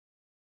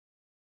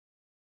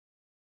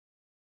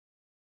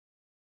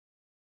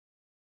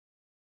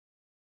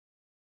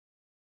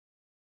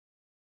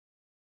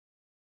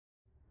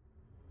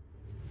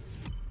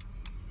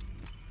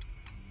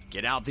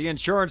Get out the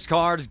insurance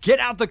cards, get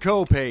out the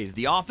copays.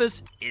 The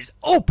office is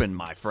open,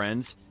 my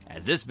friends,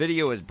 as this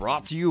video is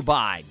brought to you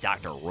by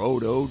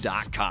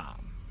drroto.com.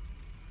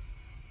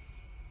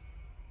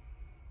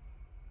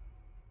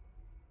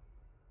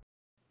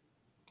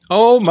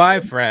 Oh,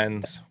 my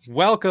friends,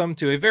 welcome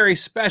to a very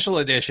special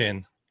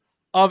edition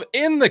of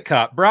In the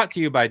Cup, brought to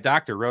you by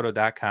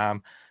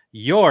drroto.com,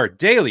 your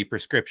daily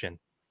prescription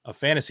of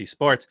fantasy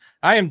sports.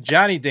 I am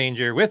Johnny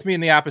Danger. With me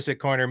in the opposite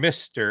corner,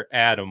 Mr.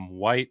 Adam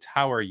White.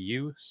 How are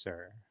you,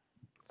 sir?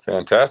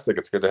 Fantastic.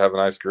 It's good to have a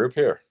nice group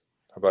here.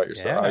 How about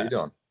yourself? Yeah. How you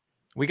doing?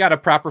 We got a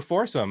proper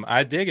foursome.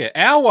 I dig it.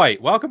 Al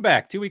White, welcome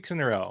back. 2 weeks in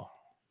a row.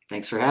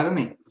 Thanks for having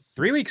me.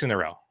 3 weeks in a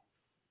row.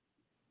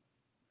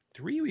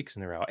 3 weeks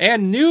in a row.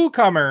 And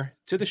newcomer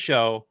to the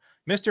show,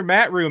 Mr.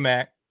 Matt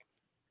Rumack.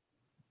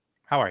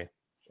 How are you?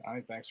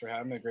 Johnny, thanks for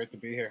having me. Great to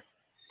be here.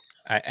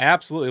 I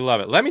absolutely love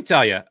it. Let me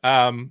tell you,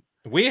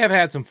 we have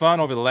had some fun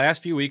over the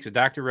last few weeks at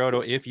Dr. Roto.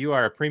 If you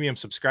are a premium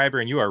subscriber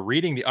and you are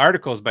reading the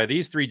articles by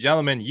these three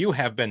gentlemen, you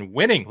have been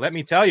winning. Let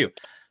me tell you,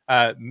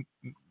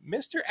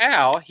 Mr.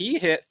 Al, he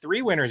hit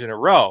 3 winners in a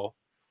row.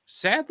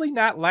 Sadly,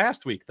 not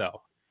last week,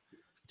 though.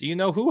 Do you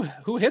know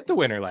who hit the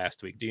winner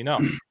last week? Do you know?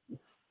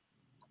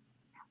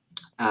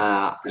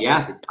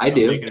 Yeah, I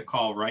do. I'm making a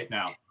call right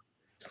now.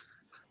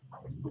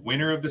 The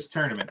winner of this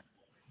tournament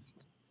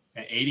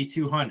at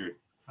 8,200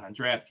 on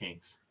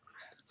DraftKings.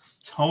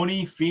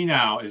 Tony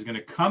Finau is going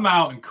to come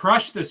out and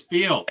crush this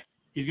field.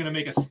 He's going to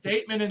make a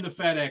statement in the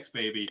FedEx,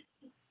 baby.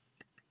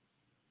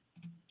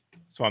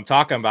 That's what I'm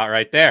talking about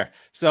right there.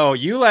 So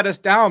you let us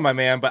down, my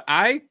man, but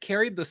I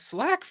carried the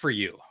slack for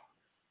you.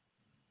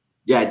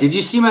 Yeah, did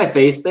you see my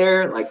face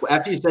there? Like,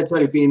 after you said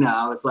Tony Finau,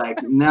 I was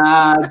like,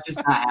 nah, it's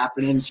just not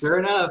happening. Sure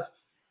enough.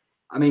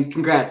 I mean,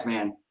 congrats,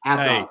 man.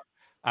 Hats off.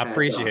 I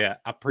appreciate it.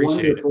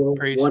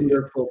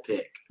 Wonderful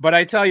pick. But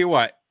I tell you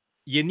what,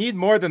 you need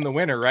more than the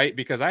winner, right?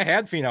 Because I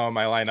had Finau in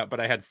my lineup, but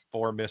I had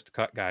 4 missed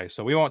cut guys.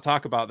 So we won't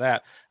talk about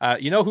that.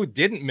 You know who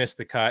didn't miss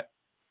the cut?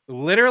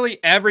 Literally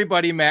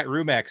everybody Matt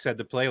Rumack said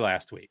to play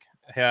last week.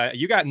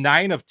 You got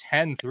 9 of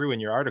 10 through in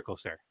your article,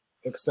 sir.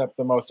 Except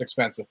the most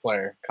expensive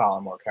player,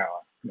 Colin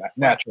Morikawa.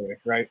 Naturally,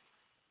 right?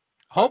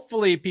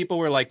 Hopefully people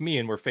were like me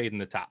and were fading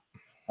the top.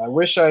 I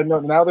wish I know.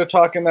 Now they're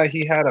talking that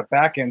he had a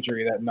back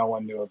injury that no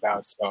one knew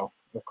about. So,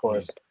 of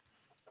course,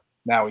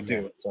 now we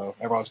do. So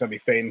everyone's going to be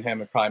fading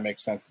him. It probably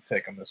makes sense to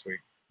take him this week.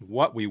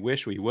 What we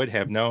wish we would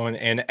have known.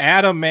 And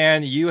Adam,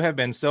 man, you have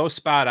been so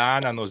spot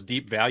on those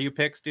deep value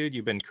picks, dude.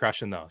 You've been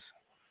crushing those.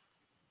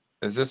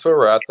 Is this where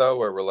we're at, though,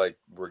 where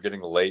we're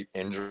getting late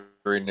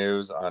injury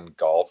news on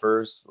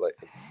golfers? Like,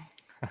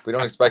 we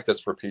don't expect this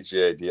for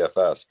PGA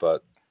DFS,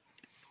 but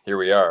here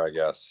we are, I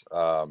guess.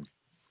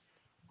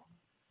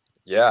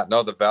 Yeah,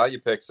 no, the value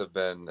picks have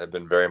been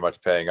very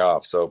much paying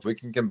off. So if we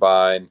can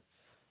combine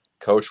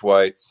Coach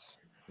White's,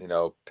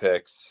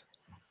 picks,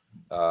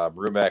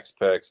 Rumack's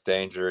picks,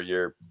 Danger,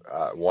 your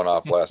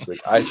one-off last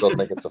week, I still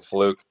think it's a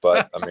fluke,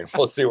 but I mean,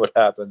 we'll see what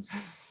happens.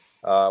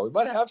 We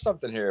might have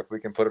something here if we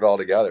can put it all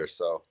together.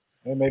 So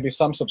and maybe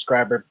some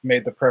subscriber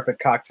made the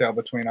perfect cocktail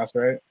between us,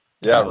 right?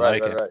 Yeah,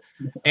 right.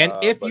 And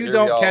if you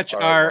don't catch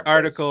our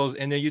articles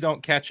and you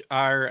don't catch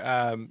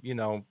our,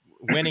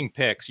 winning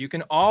picks, you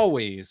can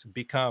always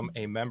become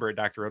a member at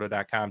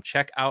drroto.com.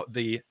 Check out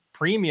the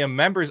premium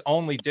members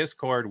only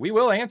Discord. We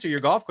will answer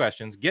your golf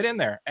questions. Get in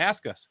there.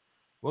 Ask us.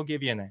 We'll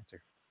give you an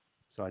answer.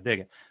 So I dig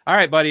it. All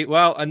right, buddy.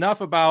 Well,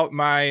 enough about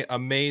my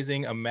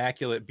amazing,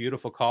 immaculate,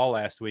 beautiful call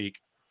last week.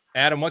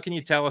 Adam, what can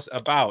you tell us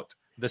about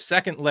the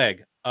second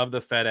leg of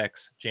the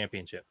FedEx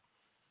Championship?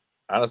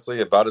 Honestly,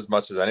 about as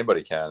much as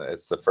anybody can.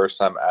 It's the first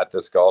time at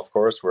this golf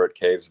course. We're at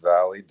Caves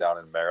Valley down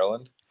in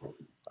Maryland.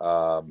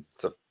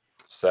 It's a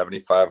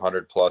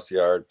 7,500 plus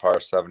yard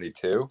par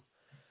 72.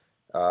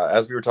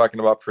 As we were talking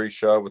about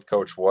pre-show with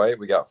Coach White,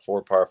 we got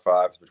 4 par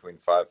 5s between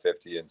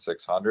 550 and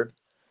 600.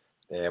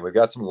 And we've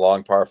got some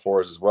long par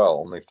 4s as well.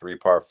 Only 3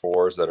 par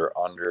 4s that are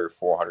under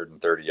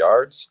 430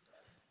 yards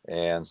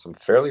and some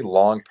fairly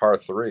long par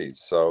 3s.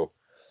 So,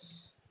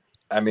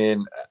 I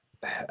mean,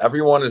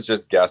 everyone is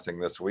just guessing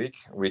this week.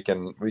 We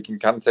can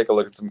kind of take a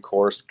look at some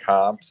course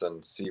comps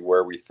and see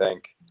where we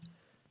think,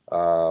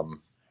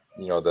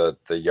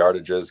 the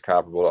yardages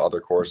comparable to other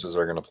courses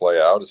are going to play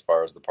out as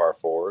far as the par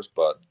 4s.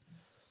 But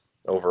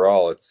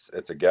overall, it's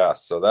a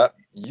guess. So that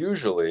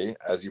usually,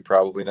 as you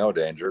probably know,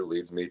 Danger,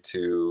 leads me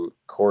to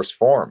course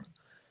form.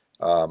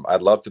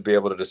 I'd love to be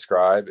able to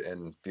describe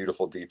in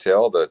beautiful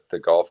detail the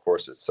golf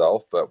course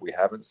itself, but we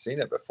haven't seen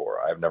it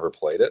before. I've never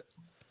played it,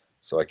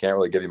 so I can't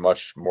really give you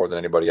much more than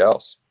anybody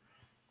else.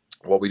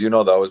 What we do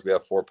know, though, is we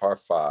have 4 par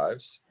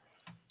 5s,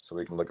 so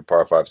we can look at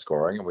par 5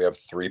 scoring, and we have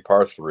 3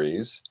 par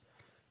 3s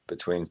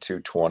between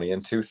 220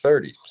 and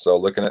 230. So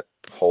looking at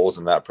holes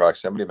in that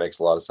proximity makes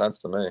a lot of sense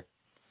to me.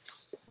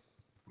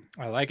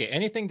 I like it.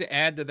 Anything to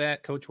add to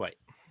that, Coach White?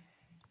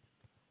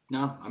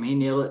 No, I mean,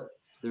 nail it.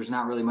 There's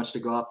not really much to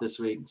go off this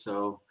week.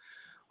 So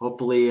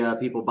hopefully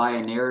people buy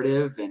a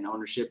narrative and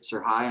ownerships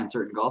are high on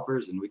certain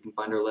golfers and we can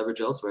find our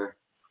leverage elsewhere.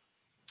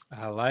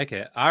 I like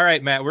it. All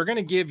right, Matt, we're going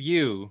to give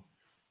you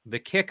the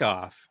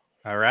kickoff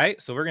All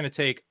right, so we're going to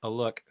take a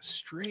look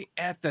straight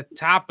at the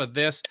top of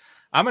this.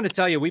 I'm going to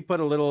tell you, we put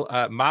a little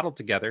model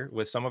together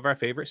with some of our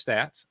favorite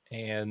stats.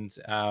 And,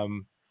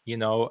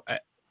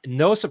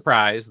 no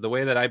surprise, the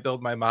way that I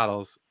build my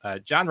models,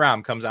 Jon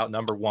Rahm comes out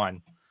number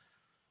one.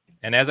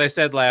 And as I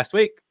said last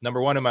week, number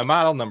one in my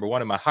model, number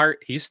one in my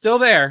heart. He's still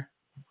there.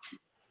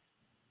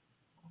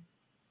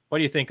 What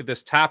do you think of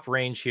this top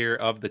range here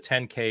of the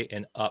 10K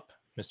and up,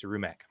 Mr.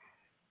 Rumack?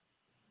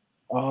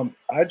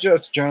 I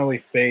just generally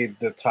fade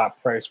the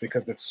top price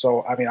because it's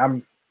so. I mean,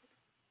 I'm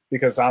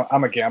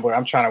a gambler.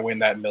 I'm trying to win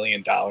that $1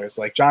 million.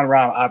 Like Jon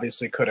Rahm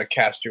obviously could have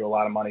cashed you a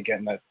lot of money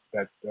getting that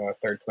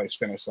third place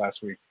finish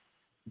last week,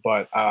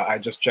 but I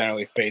just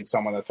generally fade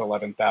someone that's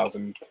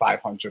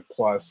 11,500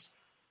 plus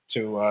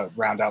to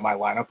round out my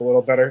lineup a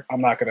little better.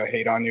 I'm not going to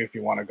hate on you if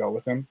you want to go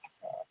with him.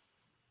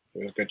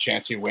 There's a good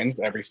chance he wins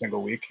every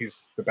single week.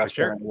 He's the best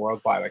player in the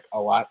world by like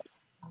a lot.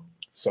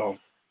 So.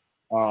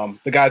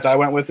 The guys I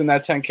went with in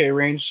that 10K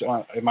range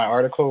in my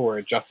article were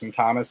Justin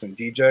Thomas and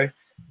DJ.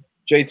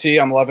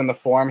 JT, I'm loving the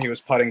form. He was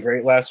putting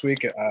great last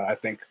week. I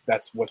think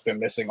that's what's been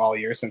missing all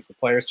year since the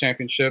Players'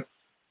 Championship.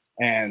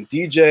 And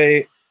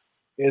DJ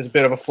is a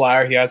bit of a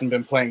flyer. He hasn't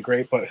been playing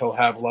great, but he'll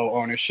have low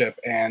ownership.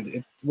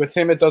 And with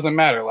him, it doesn't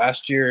matter.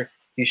 Last year,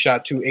 he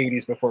shot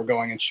 280s before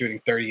going and shooting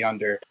 30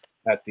 under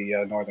at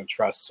the Northern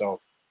Trust.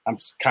 So I'm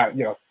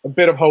kind of, a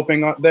bit of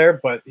hoping there,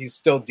 but he's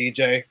still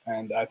DJ,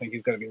 and I think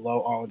he's going to be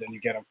low owned, and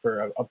you get him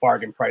for a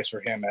bargain price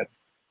for him at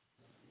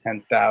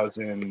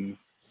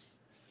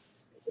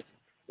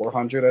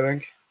 10,400, I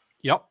think.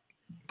 Yep,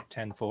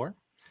 10-4.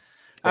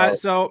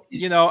 So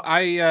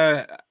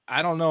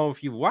I don't know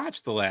if you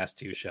watched the last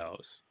two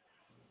shows,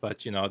 but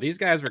these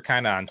guys were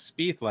kind of on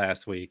Spieth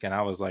last week, and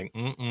I was like,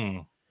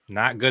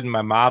 not good in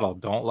my model.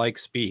 Don't like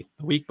Spieth.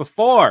 The week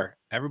before,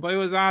 everybody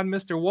was on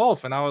Mr.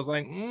 Wolf, and I was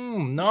like,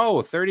 no,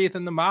 30th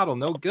in the model,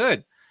 no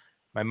good.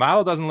 My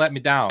model doesn't let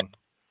me down.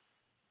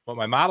 What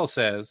my model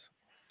says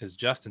is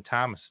Justin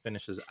Thomas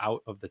finishes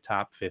out of the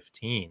top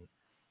 15.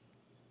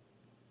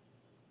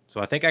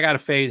 So I think I got to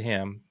fade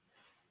him.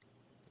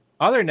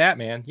 Other than that,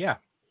 man, yeah,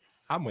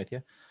 I'm with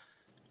you.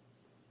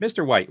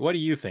 Mr. White, what do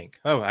you think?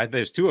 Oh,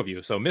 there's two of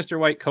you. So Mr.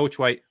 White, Coach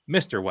White,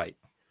 Mr. White.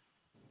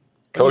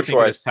 Coach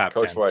White's there.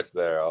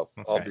 I'll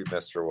right. be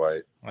Mr.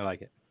 White. I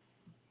like it.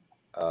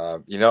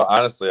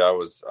 Honestly, I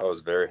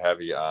was very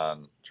heavy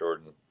on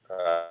Jordan.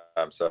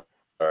 I'm sorry,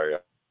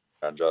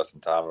 on Justin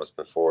Thomas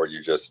before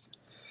you just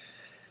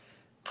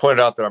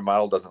pointed out that our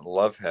model doesn't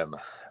love him.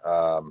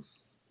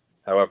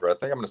 However, I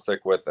think I'm going to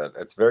stick with it.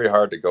 It's very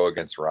hard to go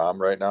against Rahm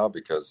right now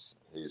because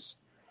he's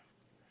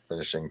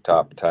finishing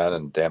top 10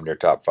 and damn near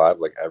top 5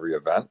 like every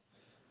event.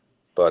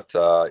 But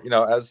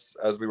as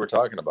we were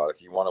talking about,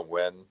 if you want to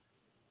win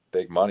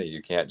big money,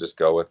 you can't just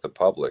go with the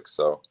public.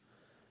 So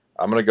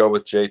I'm going to go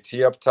with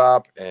JT up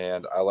top,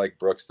 and I like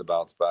Brooks to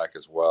bounce back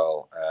as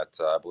well at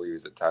I believe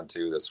he's at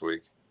 10-2 this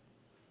week.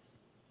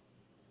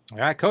 All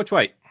right, Coach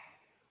White.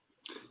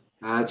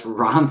 It's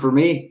Rahm for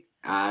me.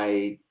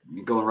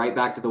 Going right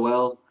back to the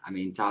well. I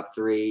mean, top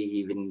 3.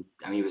 He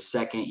was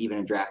second even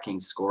in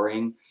DraftKings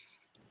scoring.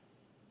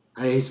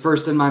 He's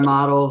first in my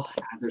model.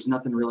 There's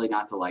nothing really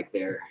not to like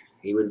there.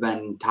 He would have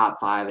been top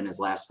 5 in his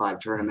last 5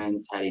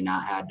 tournaments had he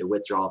not had to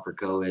withdraw for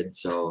COVID.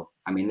 So,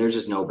 I mean, there's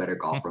just no better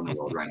golfer in the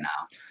world right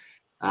now.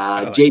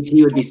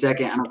 JT would be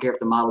second. I don't care if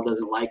the model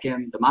doesn't like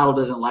him. The model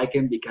doesn't like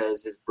him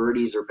because his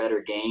birdies are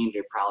better gained.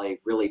 They're probably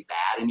really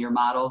bad in your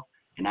model.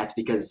 And that's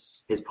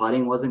because his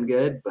putting wasn't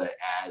good. But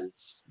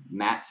as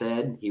Matt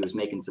said, he was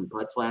making some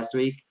putts last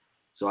week.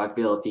 So I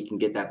feel if he can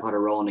get that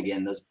putter rolling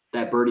again,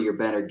 that birdie or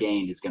better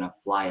gained is going to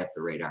fly up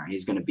the radar. And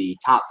he's going to be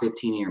top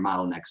 15 in your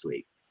model next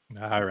week.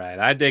 All right.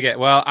 I dig it.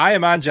 Well, I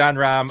am on Jon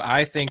Rahm.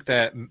 I think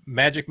that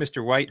Magic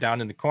Mr. White down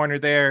in the corner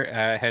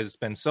there has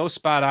been so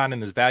spot on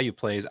in his value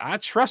plays. I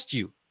trust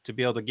you to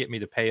be able to get me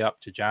to pay up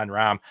to Jon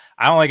Rahm.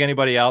 I don't like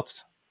anybody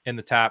else in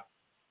the top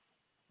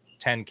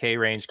 10K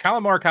range.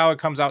 Colin Morikawa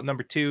comes out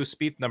number 2,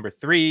 Spieth number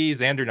 3,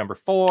 Xander number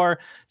 4.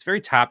 It's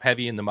very top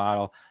heavy in the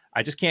model.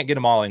 I just can't get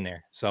them all in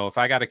there. So if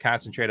I got to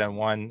concentrate on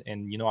one,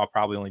 and I'll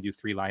probably only do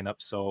 3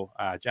 lineups. So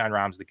Jon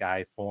Rahm's the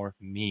guy for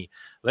me.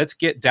 Let's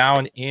get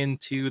down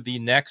into the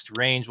next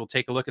range. We'll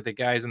take a look at the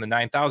guys in the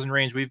 9,000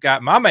 range. We've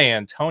got my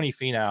man, Tony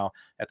Finau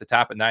at the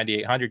top at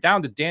 9,800,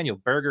 down to Daniel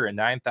Berger at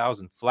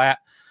 9,000 flat.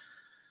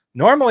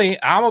 Normally,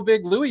 I'm a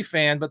big Louis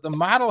fan, but the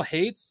model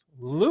hates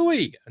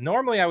Louis.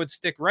 Normally, I would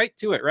stick right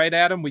to it, right,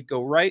 Adam? We'd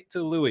go right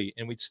to Louis,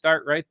 and we'd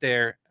start right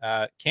there.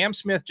 Cam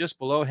Smith just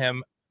below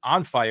him,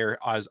 on fire,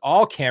 as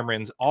all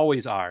Camerons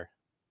always are.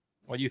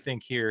 What do you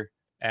think here,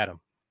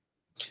 Adam?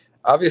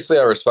 Obviously,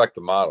 I respect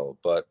the model,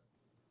 but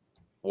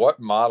what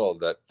model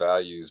that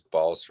values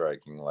ball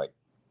striking like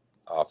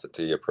off the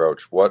tee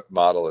approach? What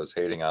model is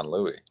hating on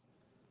Louis?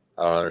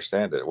 I don't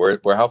understand it. Where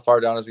how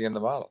far down is he in the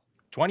model?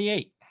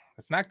 28.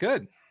 That's not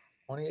good.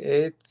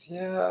 28.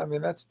 Yeah, I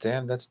mean that's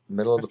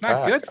middle of the pack.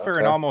 That's not good for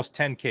an almost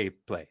 10K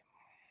play.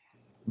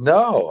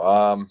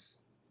 No.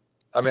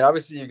 I mean,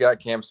 obviously you got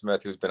Cam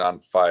Smith, who's been on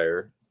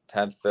fire.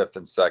 10th, 5th,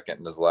 and 2nd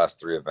in his last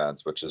 3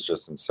 events, which is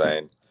just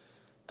insane.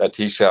 That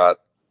tee shot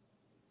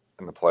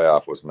in the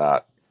playoff was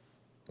not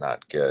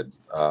good.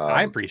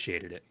 I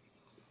appreciated it.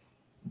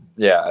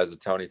 Yeah, as a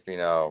Tony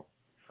Finau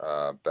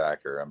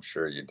backer, I'm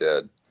sure you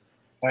did.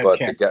 But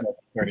the guy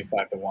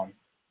 35-1.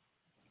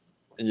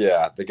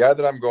 Yeah, the guy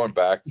that I'm going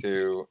back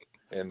to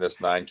in this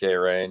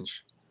 9K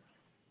range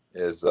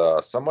is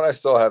someone I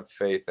still have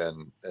faith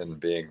in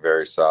being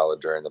very solid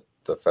during the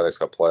FedEx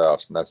Cup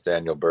playoffs, and that's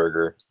Daniel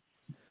Berger.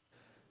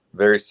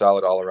 Very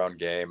solid all-around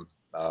game.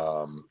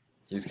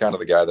 He's kind of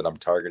the guy that I'm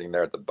targeting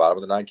there at the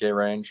bottom of the 9K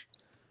range.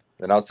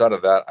 And outside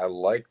of that, I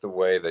like the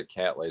way that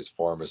Cantlay's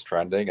form is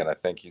trending, and I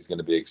think he's going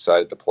to be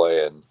excited to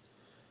play in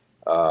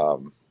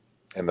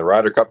the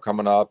Ryder Cup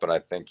coming up, and I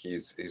think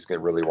he's going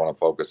to really want to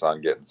focus on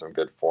getting some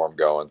good form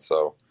going.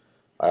 So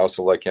I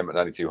also like him at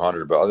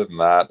 9,200. But other than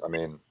that, I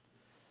mean,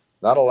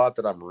 not a lot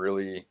that I'm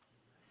really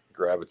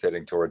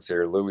gravitating towards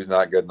here. Louis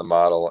not good in the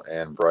model,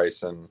 and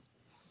Bryson,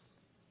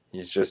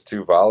 he's just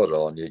too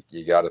volatile, and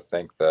you got to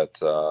think that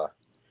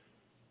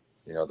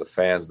the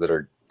fans that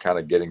are kind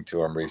of getting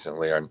to him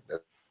recently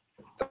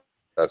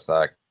that's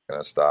not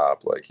going to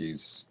stop. Like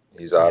he's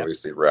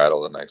obviously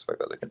rattled, and I expect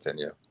that to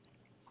continue.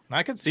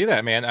 I can see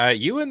that, man.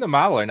 You and the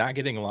model are not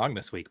getting along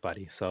this week,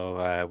 buddy.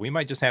 So we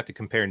might just have to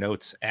compare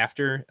notes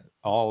after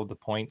all the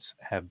points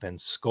have been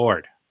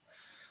scored.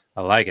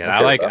 I like it.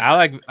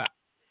 Okay,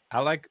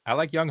 I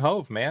like young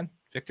Hove, man.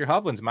 Victor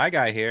Hovland's my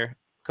guy here.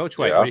 Coach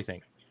White, What do you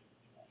think?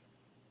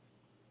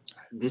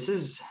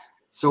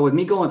 So with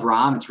me going with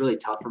Rahm, it's really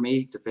tough for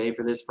me to pay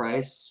for this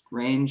price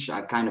range.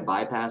 I've kind of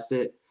bypassed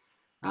it.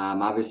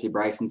 Obviously,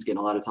 Bryson's getting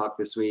a lot of talk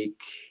this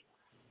week.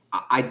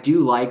 I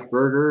do like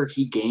Berger.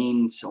 He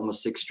gained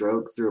almost 6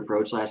 strokes through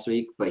approach last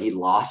week, but he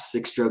lost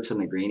 6 strokes on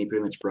the green. He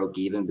pretty much broke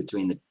even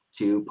between the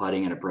two,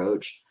 putting and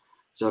approach.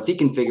 So if he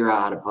can figure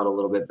out how to putt a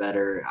little bit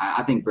better,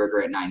 I think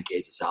Berger at 9K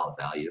is a solid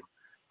value.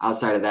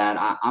 Outside of that,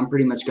 I'm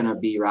pretty much going to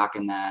be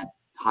rocking that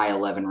high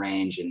 11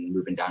 range and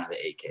moving down to the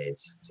 8Ks.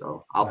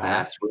 So I'll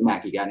pass.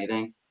 Mac, you got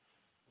anything?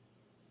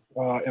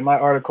 In my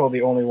article,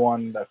 the only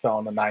one that fell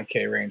in the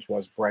 9K range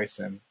was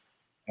Bryson.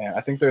 And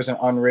I think there's an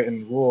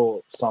unwritten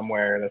rule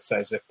somewhere that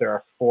says if there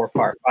are 4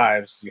 par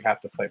 5s, you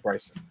have to play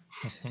Bryson.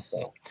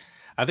 So.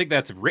 I think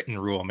that's a written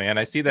rule, man.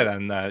 I see that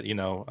on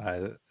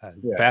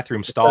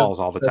bathroom stalls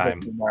all the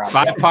time.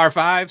 5 par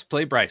 5s,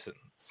 play Bryson.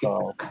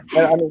 So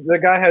I mean, the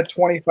guy had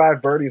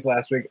 25 birdies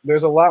last week.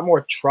 There's a lot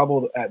more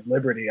trouble at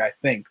Liberty, I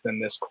think, than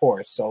this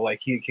course. So like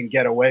he can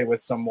get away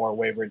with some more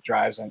wayward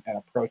drives and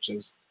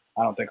approaches.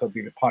 I don't think he'll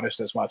be punished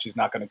as much. He's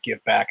not going to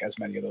give back as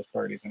many of those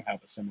birdies and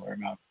have a similar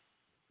amount.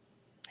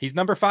 He's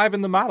number 5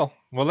 in the model.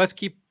 Well, let's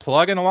keep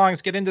plugging along.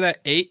 Let's get into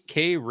that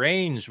 8K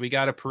range. We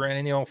got a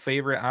perennial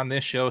favorite on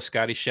this show,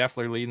 Scotty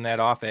Scheffler, leading that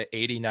off at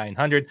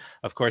 8,900.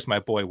 Of course, my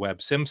boy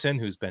Webb Simpson,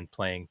 who's been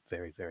playing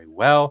very, very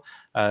well.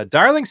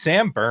 Darling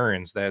Sam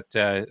Burns,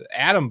 that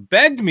Adam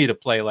begged me to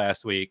play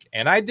last week,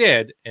 and I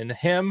did. And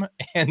him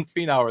and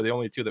Finau were the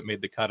only 2 that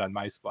made the cut on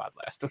my squad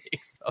last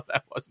week, so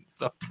that wasn't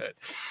so good.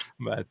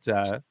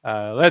 But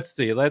let's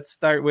see. Let's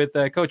start with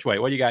Coach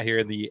White. What do you got here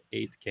in the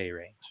 8K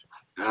range?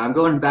 I'm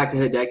going back to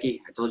Hideki.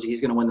 I told you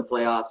he's going to win the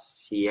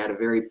playoffs. He had a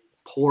very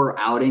poor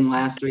outing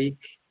last week,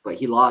 but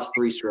he lost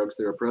 3 strokes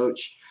through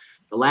approach.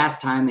 The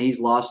last time that he's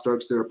lost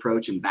strokes through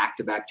approach in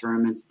back-to-back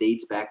tournaments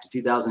dates back to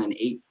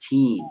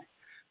 2018.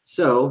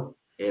 So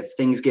if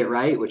things get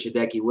right, which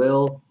Hideki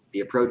will, the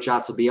approach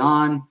shots will be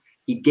on.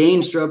 He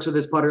gained strokes with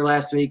his putter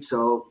last week,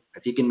 so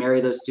if he can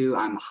marry those 2,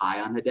 I'm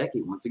high on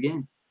Hideki once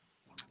again.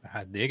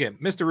 I dig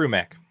it. Mr.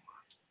 Rumack.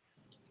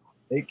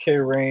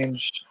 8K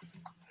range.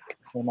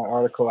 In my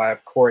article, I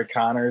have Corey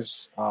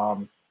Connors.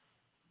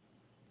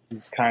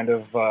 He's kind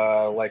of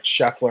like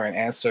Scheffler and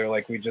Answer.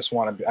 Like we just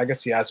want to. I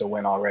guess he has a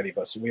win already,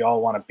 but so we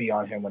all want to be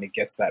on him when he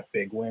gets that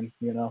big win.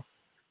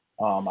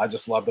 I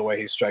just love the way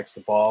he strikes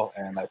the ball,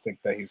 and I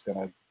think that he's going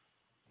to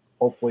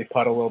hopefully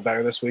putt a little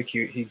better this week.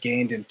 He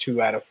gained in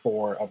 2 out of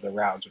 4 of the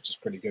rounds, which is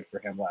pretty good for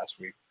him last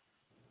week.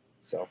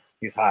 So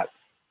he's hot.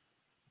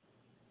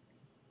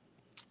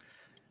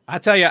 I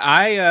tell you,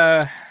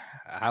 I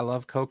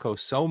love Coco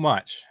so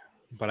much.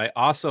 But I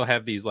also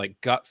have these like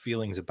gut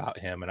feelings about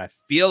him, and I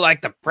feel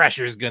like the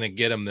pressure is going to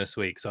get him this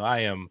week. So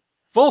I am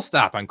full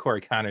stop on Corey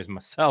Connors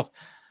myself.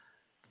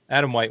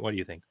 Adam White, what do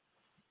you think?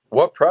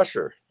 What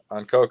pressure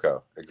on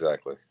Coco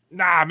exactly?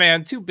 Nah,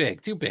 man, too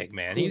big,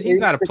 man. He's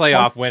not a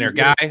playoff winner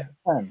guy.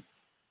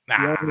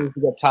 Nah, you need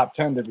to get top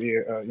 10 to be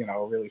a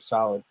really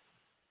solid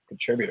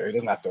contributor. He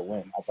doesn't have to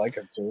win. I'd like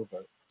him to,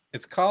 but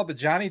it's called the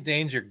Johnny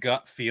Danger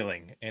gut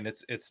feeling, and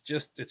it's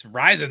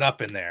rising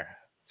up in there.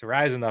 It's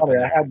rising up.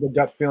 I had the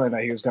gut feeling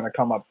that he was going to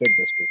come up big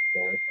this week.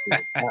 So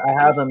I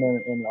have him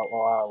in a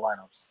lot of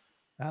lineups.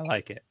 I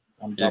like it.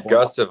 Your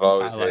guts have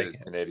always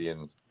hated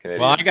Canadian.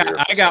 Well,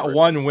 I got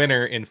one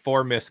winner in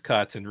 4 missed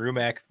cuts, and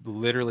Rumack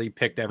literally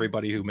picked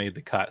everybody who made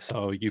the cut.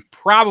 So you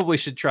probably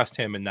should trust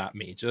him and not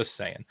me. Just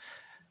saying.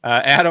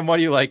 Adam, what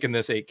do you like in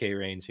this 8K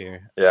range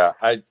here? Yeah,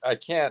 I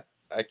can't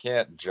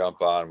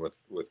jump on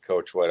with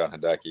Coach White on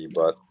Hideki,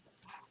 but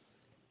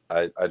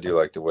I do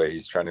like the way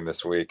he's trending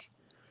this week.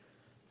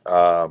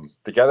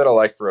 The guy that I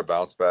like for a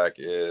bounce back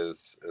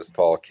is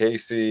Paul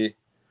Casey,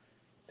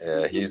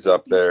 Yeah, he's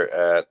up there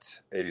at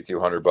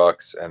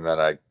 $8,200, and then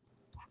I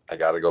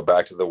got to go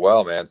back to the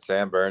well, man.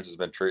 Sam Burns has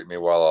been treating me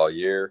well all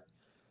year.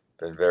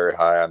 Been very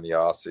high on the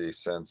Aussie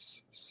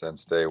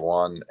since day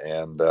one,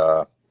 and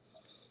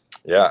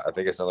yeah, I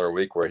think it's another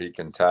week where he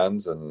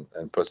contends and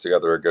puts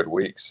together a good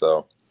week.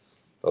 So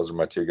those are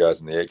my two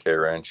guys in the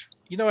 8K range.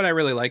 You know what I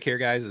really like here,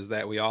 guys, is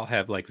that we all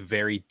have like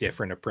very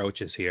different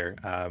approaches here.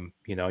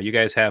 You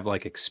guys have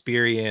like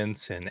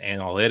experience and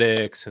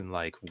analytics and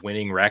like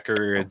winning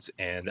records.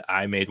 And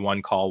I made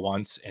one call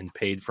once and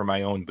paid for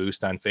my own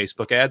boost on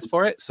Facebook ads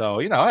for it. So,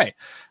 hey,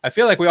 I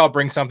feel like we all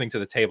bring something to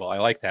the table. I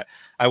like that.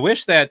 I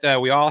wish that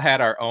we all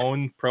had our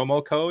own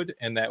promo code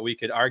and that we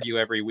could argue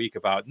every week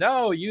about,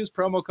 no, use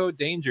promo code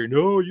Danger.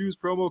 No, use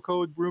promo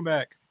code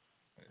Brumac.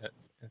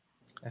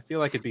 I feel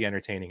like it'd be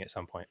entertaining at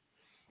some point.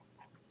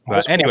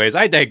 But anyways,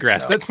 I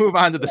digress. Let's move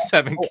on to the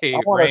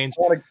 7K range.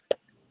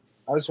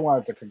 I just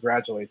wanted to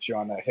congratulate you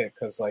on that hit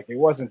because, like, it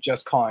wasn't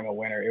just calling a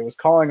winner; it was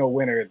calling a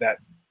winner that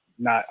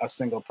not a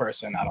single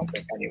person, I don't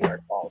think, anywhere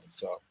called.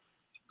 So,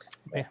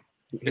 yeah,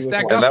 it's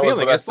that gut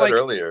feeling. It's like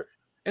earlier.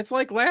 It's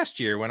like last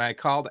year when I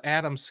called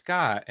Adam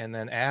Scott, and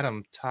then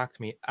Adam talked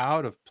me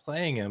out of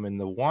playing him in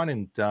the one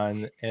and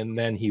done, and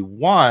then he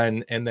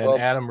won, and then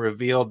Adam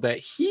revealed that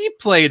he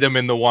played him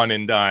in the one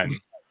and done.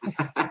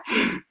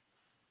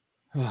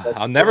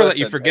 I'll never let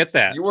you forget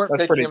that. You weren't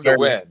picking him to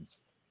win.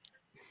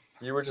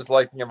 You were just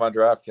liking him on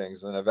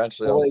DraftKings, and then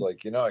eventually I was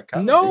like, I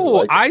kind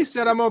of I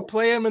said I'm gonna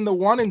play him in the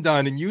one and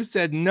done, and you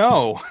said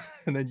no.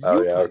 And then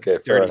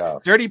fair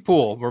enough. Dirty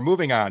pool. We're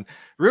moving on.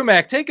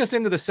 Rumac, take us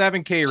into the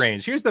 7K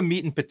range. Here's the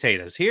meat and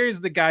potatoes. Here's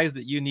the guys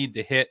that you need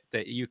to hit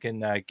that you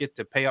can get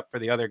to pay up for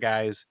the other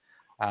guys.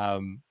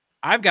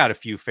 I've got a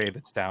few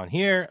favorites down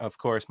here. Of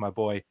course, my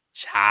boy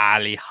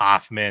Charlie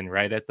Hoffman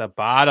right at the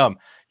bottom.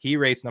 He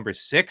rates number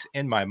 6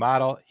 in my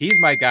model. He's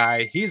my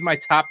guy. He's my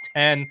top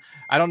 10.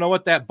 I don't know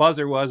what that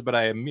buzzer was, but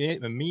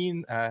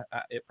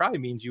it probably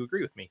means you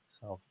agree with me.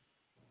 So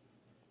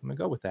I'm going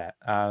to go with that.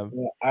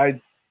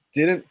 I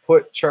didn't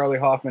put Charlie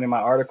Hoffman in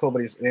my article,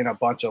 but he's in a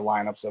bunch of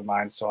lineups of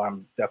mine, so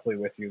I'm definitely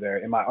with you there.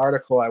 In my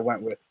article, I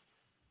went with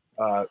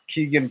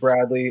Keegan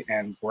Bradley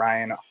and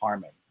Brian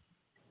Harman.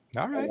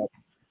 All right.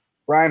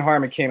 Brian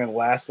Harman came in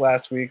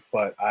last week,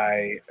 but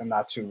I am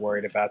not too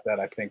worried about that.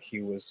 I think he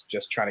was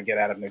just trying to get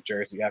out of New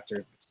Jersey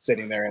after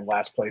sitting there in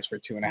last place for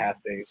 2.5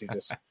 days. He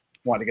just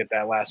wanted to get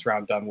that last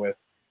round done with.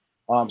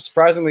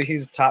 Surprisingly,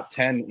 he's top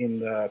 10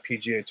 in the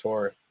PGA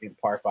Tour in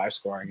par 5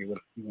 scoring. You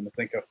would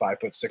think a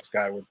 5'6"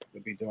 guy would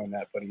be doing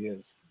that, but he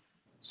is.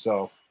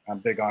 So I'm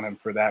big on him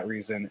for that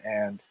reason.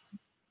 And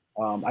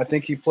I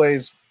think he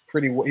plays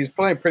he's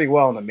playing pretty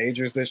well in the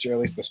majors this year, at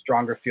least the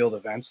stronger field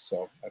events.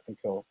 So I think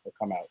he'll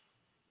come out.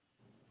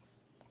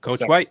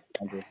 Coach White,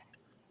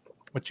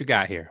 what you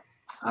got here?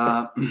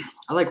 I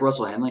like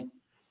Russell Henley.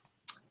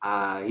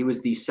 He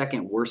was the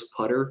second worst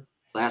putter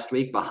last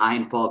week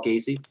behind Paul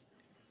Casey.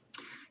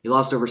 He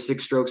lost over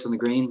 6 strokes on the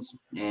greens,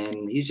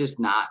 and he's just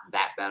not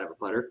that bad of a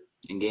putter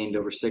and gained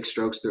over 6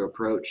 strokes through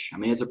approach. I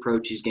mean, his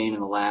approach he's gained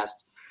in the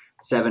last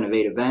 7 of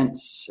 8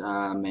 events.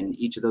 And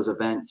each of those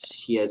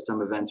events, he has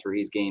some events where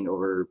he's gained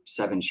over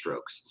 7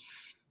 strokes.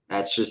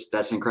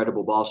 That's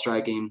incredible ball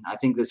striking. I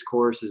think this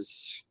course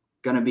is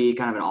going to be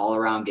kind of an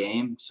all-around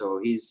game. So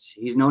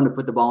he's known to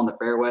put the ball in the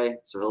fairway,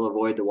 so he'll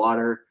avoid the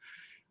water.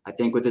 I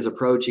think with his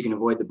approach, he can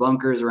avoid the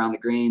bunkers around the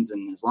greens,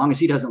 and as long as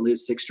he doesn't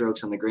lose 6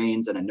 strokes on the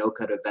greens in a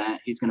no-cut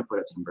event, he's going to put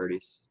up some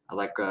birdies. I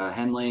like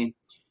Henley.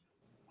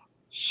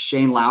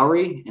 Shane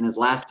Lowry in his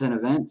last 10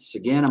 events.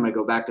 Again, I'm going to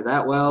go back to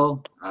that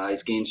well.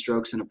 He's gained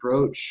strokes and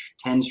approach,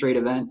 10 straight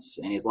events,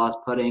 and he's lost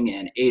putting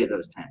in 8 of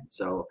those 10.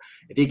 So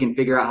if he can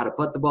figure out how to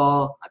putt the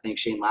ball, I think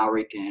Shane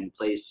Lowry can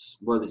place,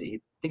 what was he? I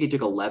think he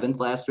took 11th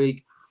last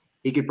week.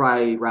 He could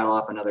probably rattle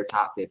off another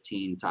top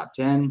 15, top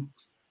 10.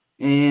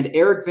 And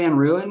Eric Van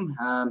Rooyen,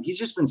 he's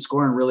just been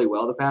scoring really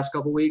well the past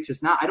couple weeks.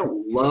 I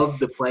don't love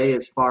the play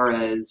as far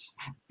as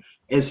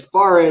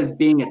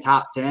being a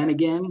top 10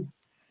 again,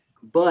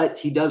 but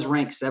he does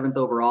rank 7th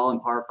overall in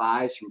par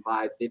 5s from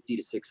 550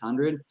 to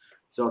 600.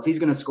 So if he's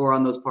going to score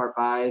on those par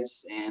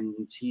 5s, and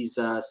he's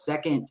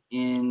second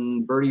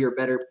in birdie or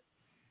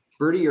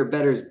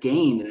better's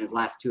gained in his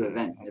last 2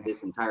 events in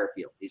this entire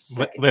field. He's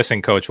second.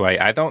 Listen, Coach White,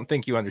 I don't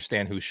think you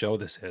understand whose show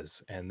this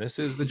is. And this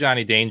is the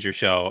Johnny Danger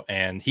show.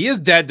 And he is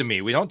dead to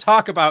me. We don't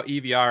talk about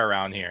EVR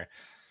around here.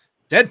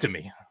 Dead to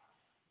me.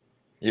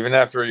 Even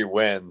after he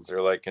wins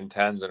or like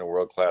contends in a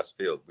world-class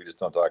field, we just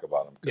don't talk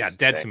about him. Yeah,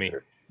 dead to me.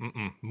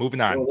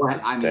 Moving on.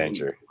 Well,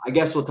 Danger. I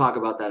guess we'll talk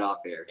about that off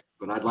air,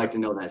 but I'd like to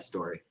know that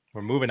story.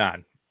 We're moving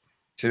on.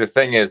 See, the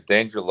thing is,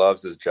 Danger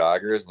loves his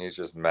joggers, and he's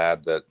just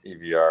mad that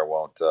EVR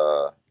won't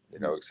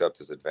accept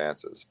his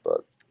advances,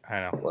 but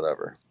I know,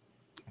 whatever.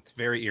 It's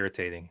very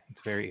irritating.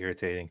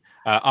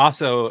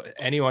 Also,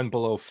 anyone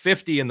below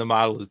 50 in the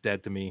model is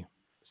dead to me.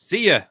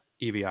 See ya,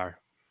 EVR.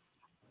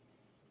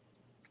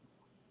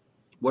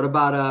 What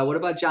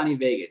about Johnny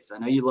Vegas? I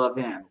know you love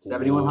him.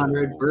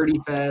 7,100 birdie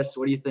fest.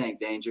 What do you think,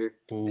 Danger?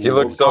 He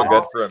looked so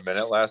good for a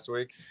minute last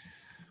week,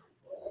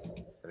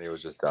 and he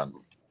was just done.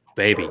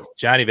 baby.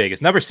 Johnny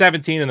Vegas, number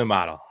 17 in the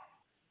model.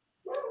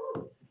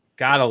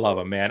 Gotta love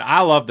him, man.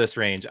 I love this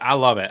range. I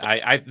love it.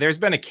 There's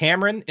been a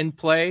Cameron in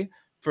play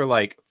for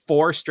like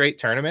 4 straight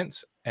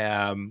tournaments. It's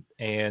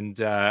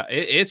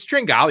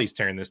Tringale's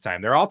turn this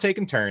time. They're all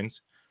taking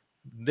turns.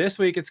 This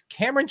week it's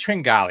Cameron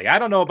Tringale. I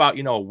don't know about,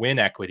 win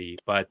equity,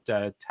 but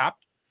top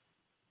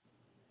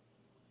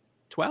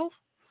 12?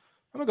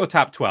 I'm gonna go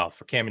top 12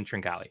 for Cameron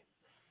Tringale.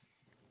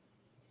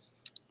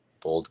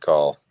 Bold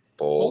call.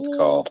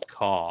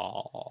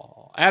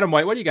 Adam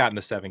White, what do you got in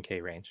the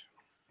 7K range?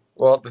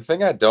 Well, the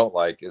thing I don't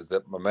like is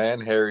that my man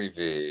Harry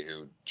V,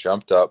 who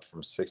jumped up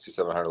from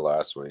 6,700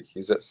 last week,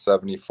 he's at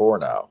 74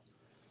 now,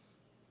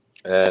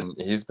 and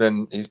he's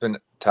been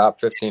top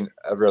 15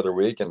 every other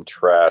week and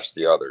trashed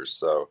the others.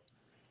 So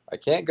I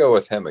can't go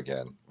with him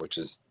again, which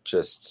is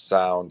just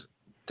sound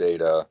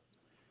data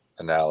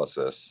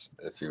analysis,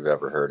 if you've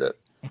ever heard it.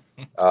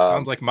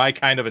 Sounds like my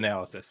kind of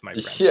analysis, my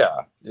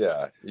friend.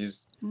 Yeah.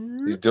 He's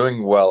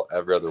doing well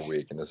every other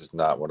week, and this is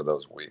not one of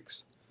those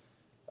weeks.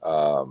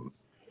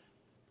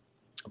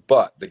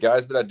 But the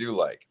guys that I do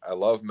like, I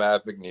love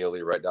Mav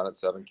McNeely right down at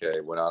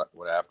 7K. Went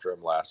after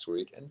him last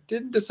week and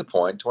didn't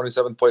disappoint.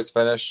 27th place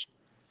finish,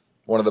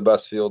 one of the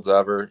best fields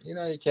ever. You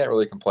can't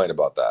really complain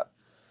about that.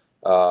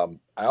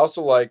 I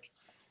also like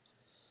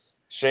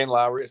Shane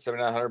Lowry at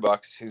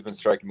 $7,900. He's been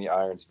striking the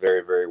irons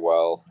very, very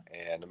well.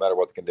 And no matter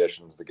what the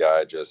conditions, the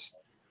guy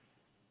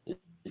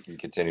he can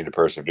continue to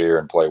persevere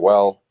and play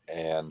well.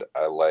 And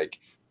I like,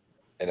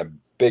 in a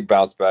big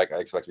bounce back, I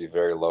expect to be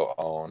very low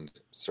owned,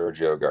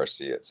 Sergio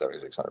Garcia at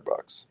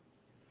 $7,600.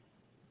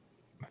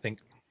 I think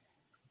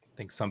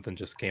something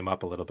just came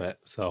up a little bit,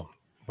 so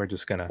we're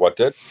just gonna. What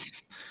did?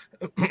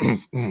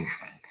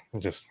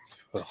 Just.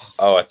 Ugh.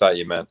 Oh, I thought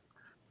you meant.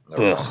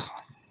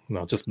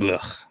 No, just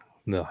blech.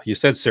 No, you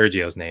said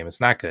Sergio's name.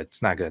 It's not good.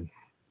 It's not good.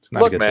 It's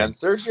not Look, a good man,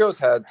 thing. Sergio's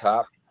had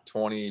top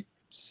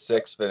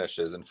 26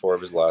 finishes in 4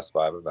 of his last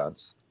 5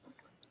 events.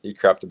 He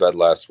crapped the bed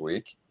last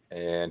week,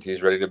 and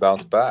he's ready to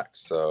bounce back.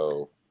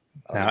 So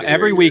now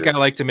every week I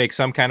like to make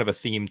some kind of a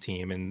theme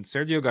team, and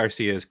Sergio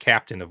Garcia is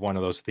captain of one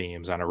of those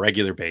themes on a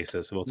regular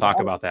basis. We'll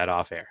talk about that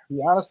off air. He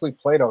honestly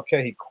played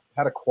okay. He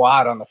had a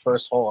quad on the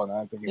first hole, and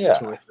I think he was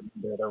 2 or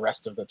 3 the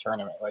rest of the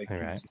tournament. Like he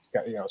just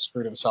got,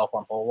 screwed himself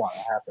on hole 1. It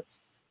happens.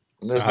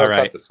 And there's no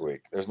cut this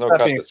week. There's no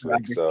cut this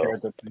week. So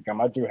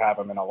I do have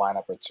him in a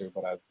lineup or 2,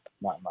 but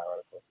not in my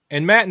article.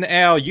 And Matt and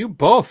Al, you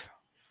both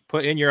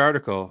put in your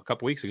article a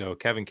couple weeks ago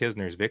Kevin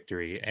Kisner's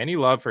victory. Any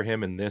love for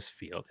him in this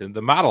field? And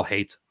the model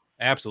hates him.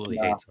 Absolutely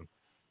hates him.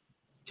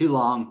 Too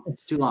long.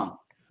 It's too long.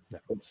 No.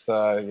 It's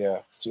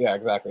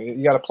exactly.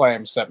 You got to play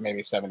him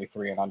maybe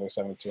 73 and under,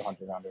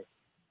 7,200 under.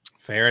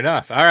 Fair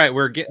enough. All right,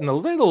 we're getting a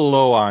little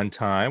low on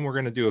time. We're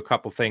going to do a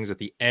couple things at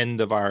the end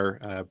of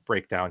our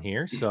breakdown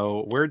here.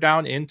 So we're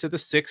down into the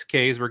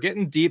 6Ks. We're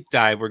getting deep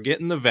dive. We're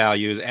getting the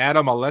values.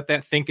 Adam, I'll let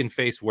that thinking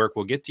face work.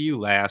 We'll get to you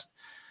last.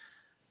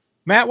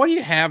 Matt, what do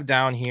you have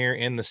down here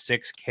in the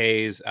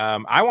 6Ks?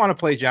 I want to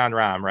play Jon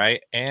Rahm,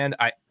 right? And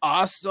I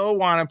also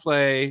want to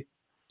play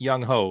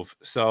Young Hove.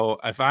 So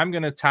if I'm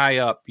going to tie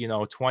up,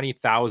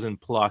 20,000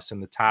 plus in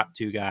the top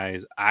 2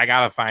 guys, I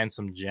got to find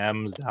some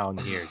gems down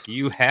here. Do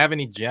you have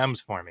any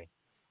gems for me?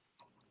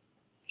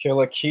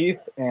 Killer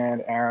Keith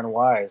and Aaron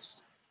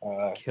Wise.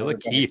 Killer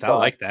Keith. I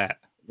like that.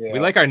 Yeah. We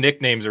like our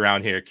nicknames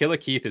around here. Killer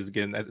Keith it's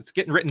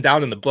getting written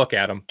down in the book,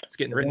 Adam. It's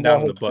getting written down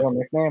in the book.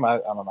 Nickname? I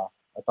don't know.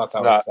 I thought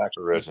that was not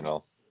actually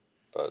original,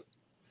 but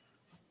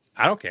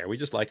I don't care. We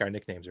just like our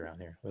nicknames around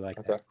here. We like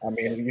that. I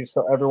mean,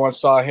 everyone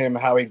saw him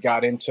how he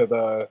got into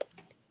the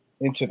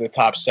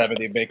top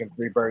 70, making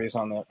 3 birdies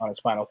on his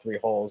final 3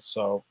 holes.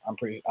 So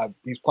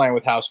he's playing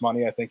with house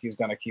money. I think he's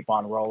going to keep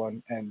on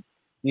rolling, and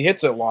he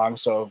hits it long.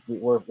 So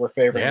we're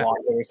favoring long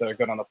hitters that are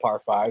good on the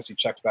par 5s. He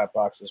checks that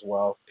box as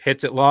well.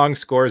 Hits it long,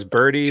 scores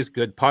birdies,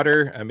 good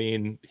putter. I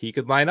mean, he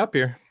could line up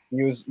here.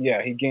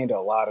 He gained a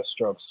lot of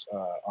strokes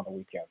on the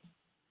weekend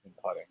in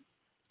putting.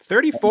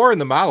 34 in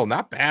the model,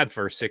 not bad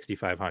for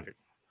 6,500.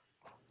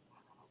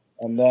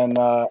 And then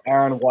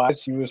Aaron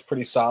Wise, he was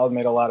pretty solid,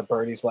 made a lot of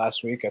birdies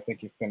last week. I think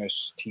he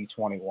finished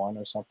T21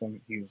 or something.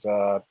 He's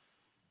for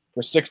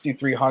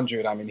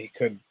 6,300. I mean, he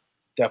could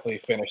definitely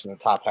finish in the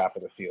top half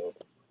of the field.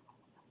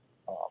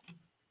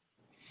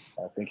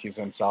 I think he's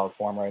in solid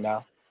form right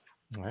now.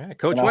 All right,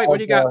 Coach White, what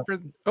do you got for?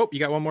 Oh, you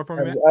got one more for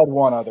me, Matt? I had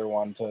one other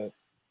one to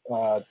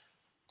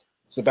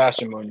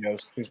Sebastian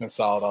Munoz, who's been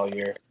solid all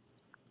year.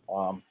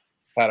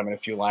 Had him in a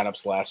few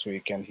lineups last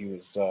week, and he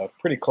was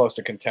pretty close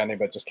to contending,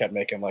 but just kept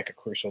making like a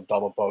crucial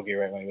double bogey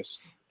right when he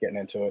was getting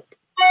into it.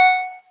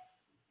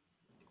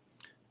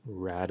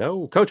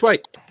 Righto. Coach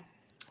White.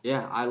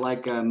 Yeah, I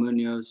like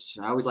Munoz.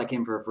 I always like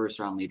him for a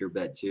first-round leader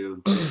bet,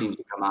 too. He seems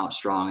to come out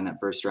strong in that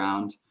first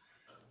round.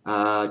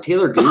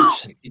 Taylor Gooch,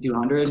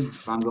 6,200.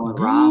 If I'm going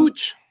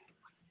Gooch.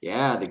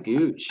 Yeah, the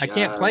Gooch. I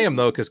can't play him,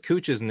 though, because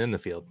Gooch isn't in the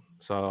field.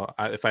 So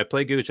if I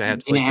play Gooch, I have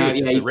to play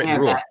Gooch. It's a written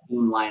rule. That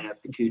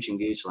lineup, the Gooch and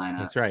Gooch lineup.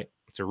 That's right.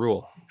 It's a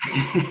rule.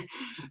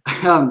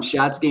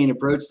 Shots gained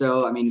approach,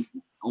 though. I mean,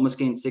 almost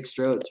gained 6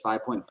 strokes,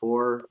 5.4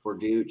 for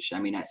Gooch. I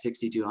mean, at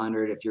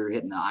 6,200, if you're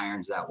hitting the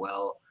irons that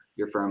well,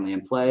 you're firmly in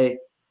play.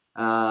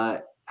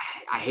 I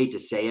hate to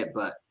say it,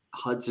 but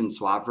Hudson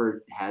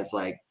Swafford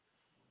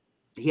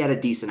he had a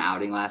decent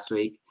outing last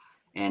week,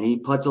 and he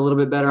puts a little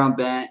bit better on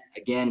bent.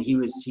 Again, he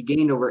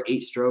gained over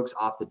 8 strokes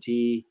off the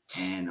tee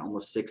and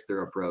almost 6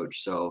 through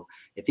approach. So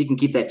if he can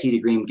keep that tee to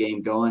green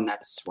game going,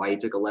 that's why he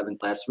took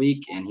 11th last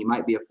week, and he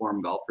might be a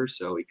form golfer,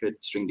 so he could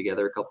string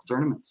together a couple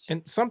tournaments.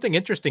 And something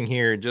interesting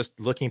here, just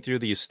looking through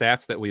these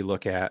stats that we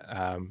look at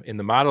in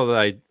the model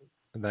that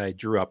I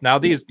drew up. Now,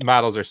 these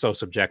models are so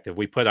subjective.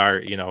 We put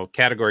our,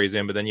 categories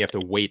in, but then you have to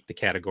weight the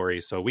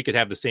categories. So we could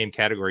have the same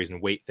categories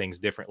and weight things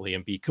differently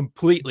and be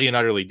completely and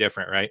utterly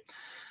different, right?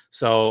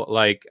 So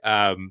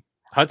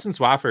Hudson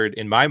Swafford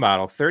in my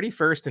model,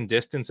 31st in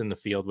distance in the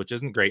field, which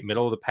isn't great,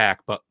 middle of the pack,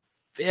 but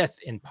 5th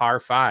in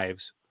par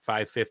 5s,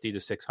 550 to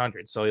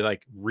 600. So he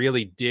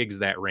really digs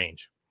that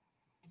range.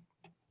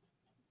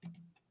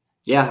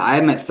 Yeah, I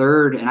am at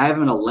 3rd, and I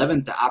have an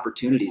 11th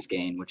opportunities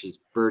gain, which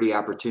is birdie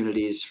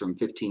opportunities from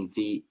 15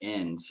 feet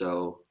in.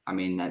 So,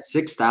 at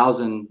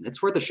 6,000,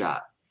 it's worth a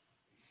shot.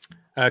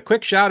 A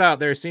quick shout out.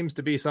 There seems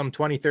to be some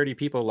 20, 30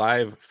 people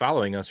live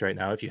following us right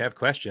now. If you have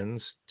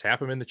questions,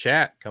 tap them in the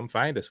chat. Come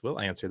find us. We'll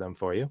answer them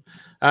for you.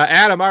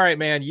 Adam, all right,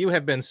 man, you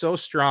have been so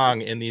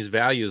strong in these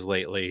values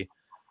lately.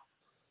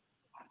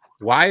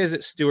 Why is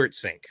it Stewart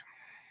Cink?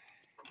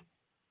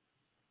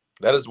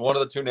 That is one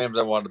of the 2 names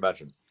I wanted to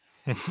mention.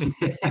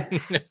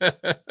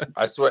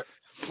 I swear.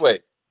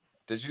 Wait,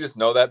 did you just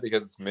know that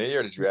because it's me,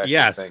 or did you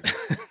actually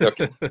think?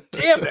 Okay.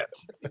 Damn it!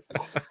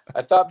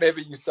 I thought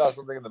maybe you saw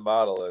something in the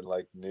model and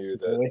knew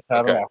that. At least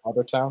having a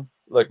Hubbertown.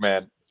 Look,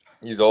 man,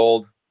 he's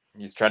old.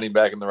 He's trending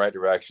back in the right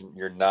direction.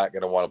 You're not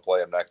going to want to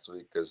play him next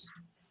week because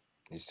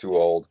he's too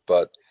old.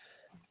 But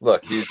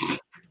look, he's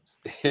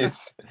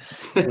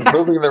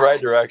moving in the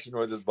right direction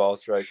with his ball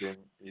striking.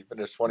 He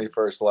finished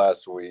 21st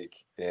last week,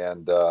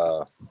 and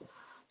not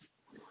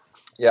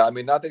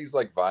that he's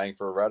vying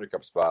for a Ryder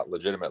Cup spot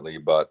legitimately,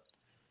 but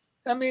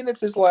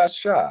it's his last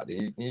shot.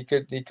 He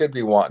could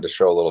be wanting to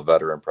show a little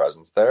veteran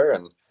presence there,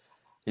 and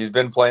he's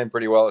been playing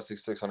pretty well at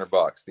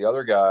 $600. The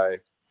other guy,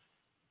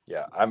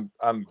 I'm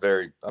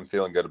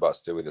feeling good about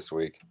Stewie this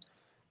week.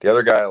 The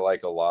other guy I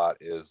like a lot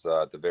is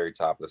at the very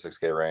top of the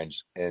 6K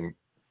range in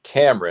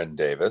Cameron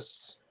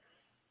Davis.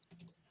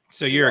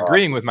 So you're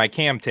agreeing with my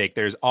Cam take.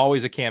 There's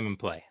always a Cam in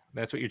play.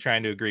 That's what you're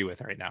trying to agree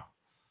with right now.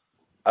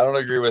 I don't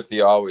agree with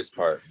the always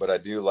part, but I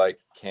do like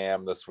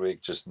Cam this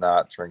week, just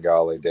not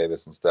Tringale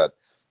Davis instead.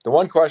 The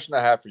one question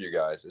I have for you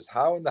guys is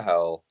how in the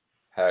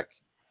heck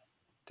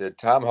did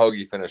Tom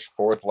Hoge finish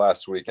 4th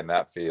last week in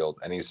that field,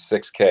 and he's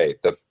 6K,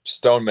 the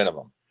stone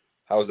minimum?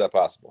 How is that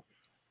possible?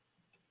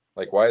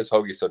 Why is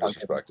Hoge so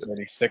disrespected?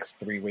 36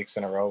 3 weeks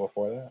in a row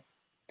before that.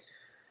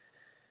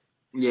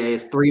 Yeah, he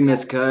has 3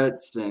 missed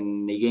cuts,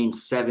 and he gained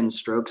 7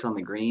 strokes on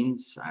the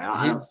greens.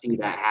 I don't see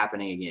that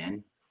happening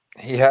again.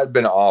 He had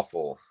been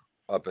awful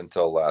up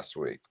until last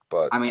week,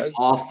 but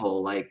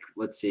awful.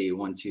 Let's see,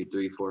 1, 2,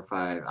 3, 4,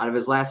 5. Out of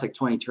his last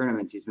 20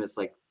 tournaments, he's missed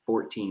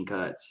 14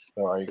 cuts.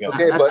 So are you going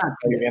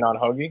in on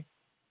Hoge?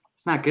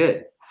 It's not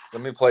good.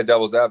 Let me play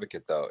devil's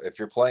advocate though. If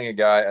you're playing a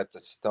guy at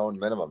the stone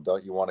minimum,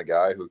 don't you want a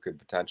guy who could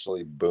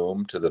potentially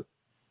boom to the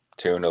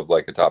tune of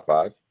a top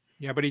 5?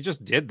 Yeah, but he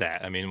just did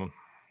that.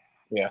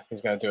 Yeah,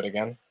 he's going to do it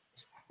again.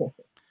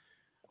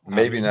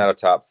 Maybe not a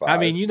top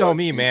 5. You know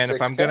me, man.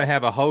 If I'm going to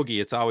have a Hoge,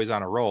 it's always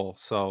on a roll.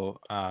 So,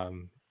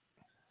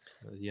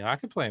 I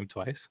could play him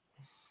twice.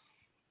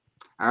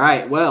 All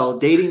right. Well,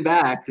 dating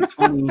back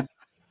to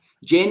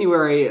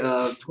January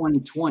of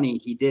 2020,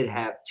 he did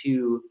have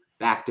 2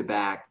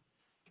 back-to-back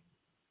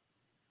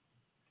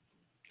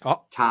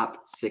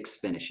top 6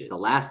 finishes. The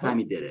last time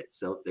he did it.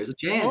 So there's a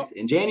chance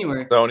in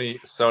January.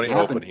 Sony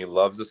Open. He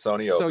loves the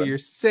Sony Open. So you're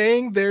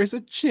saying there's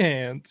a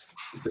chance.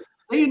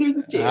 There's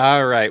a chance.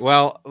 All right.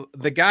 Well,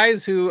 the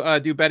guys who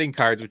do betting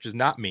cards, which is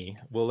not me,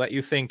 will let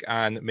you think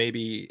on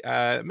maybe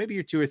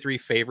your 2 or 3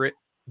 favorite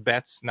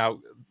bets. Now,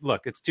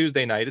 look, it's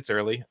Tuesday night. It's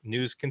early.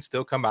 News can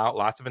still come out.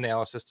 Lots of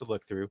analysis to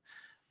look through.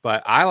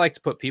 But I like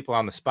to put people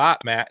on the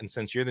spot, Matt. And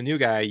since you're the new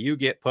guy, you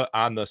get put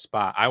on the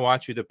spot. I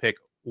want you to pick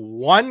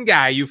one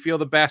guy you feel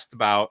the best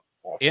about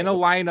in a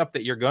lineup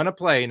that you're going to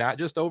play, not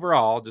just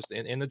overall, just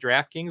in the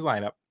DraftKings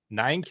lineup,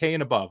 9K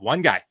and above.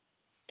 One guy.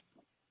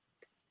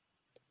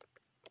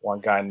 One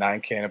guy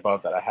 9K and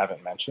above that I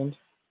haven't mentioned.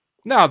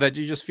 No, that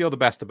you just feel the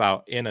best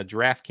about in a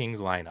DraftKings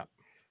lineup.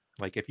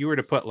 If you were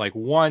to put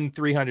one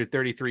 $333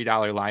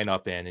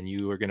 lineup in and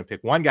you were going to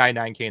pick one guy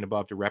 9K and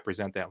above to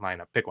represent that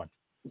lineup, pick one.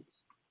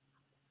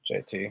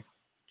 JT.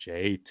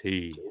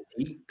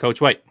 Coach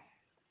White.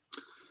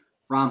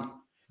 Rahm.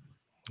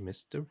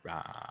 Mr.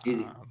 Rahm.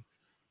 Easy.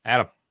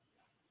 Adam.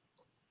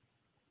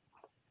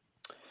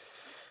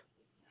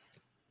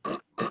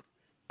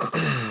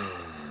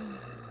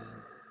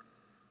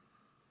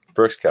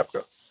 Brooks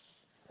Koepka.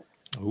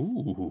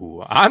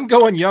 Ooh, I'm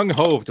going Young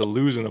Hove to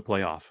lose in a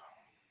playoff.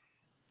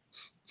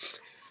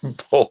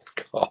 Bold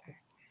call.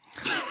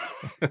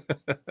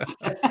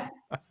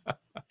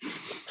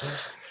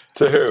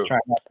 To who?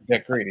 Trying not to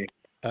get greedy.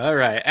 All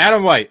right,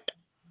 Adam White.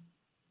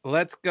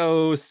 Let's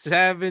go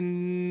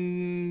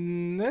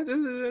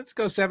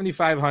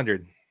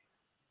 7,500.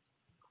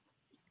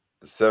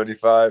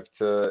 75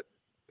 to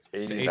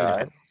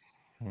 89.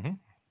 Mm-hmm.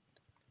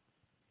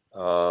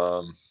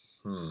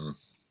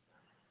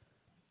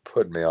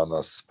 Put me on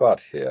the spot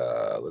here.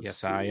 Let's yes,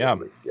 see I am.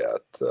 We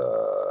got.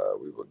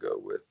 We will go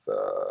with.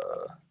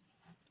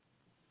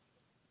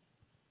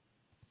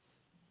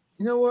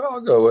 You know what?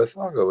 I'll go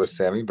with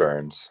Sammy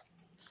Burns.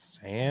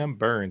 Sam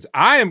Burns.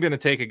 I am going to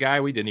take a guy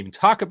we didn't even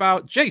talk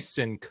about,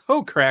 Jason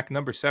Kokrak,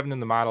 number 7 in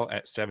the model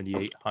at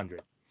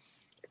 7,800.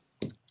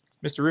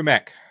 Mr.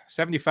 Rumek,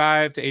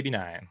 75 to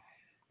 89.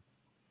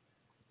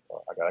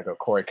 Well, I gotta go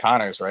Corey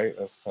Connors, right?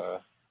 That's I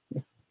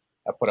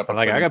put up.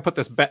 I gotta put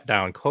this bet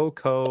down.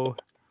 Coco,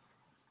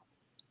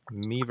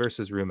 me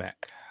versus Rumek.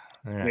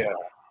 Right.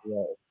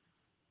 Yeah.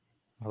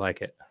 I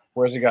like it.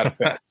 Where's he got to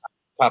fit?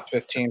 Top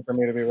 15 for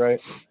me to be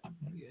right.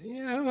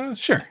 Yeah,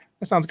 sure.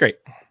 That sounds great.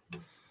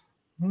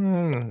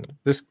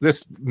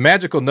 This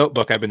magical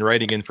notebook I've been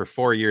writing in for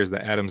 4 years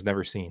that Adam's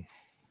never seen.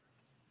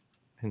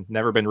 And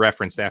never been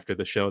referenced after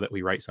the show that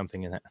we write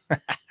something in it.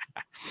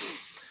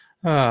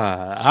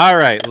 All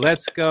right,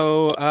 let's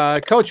go.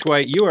 Coach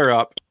White, you are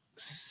up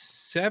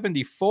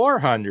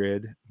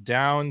 7,400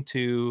 down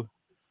to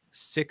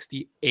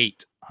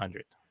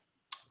 6,800.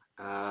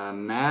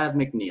 Mav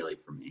McNeely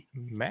for me.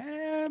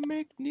 Mav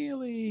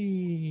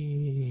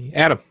McNeely.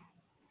 Adam.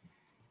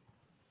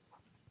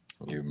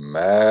 You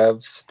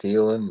Mav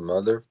stealing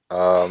mother.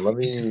 Let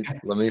me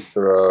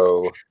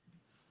throw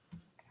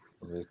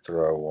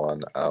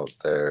one out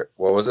there.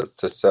 What was it?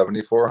 To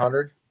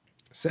 7,400?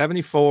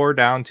 74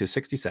 down to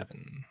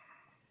 67.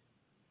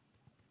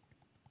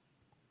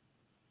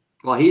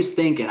 Well, he's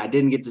thinking I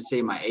didn't get to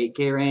say my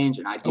 8K range,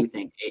 and I do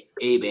think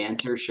Abe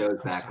Answer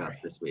shows back up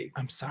this week.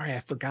 I'm sorry, I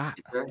forgot.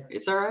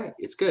 It's all right.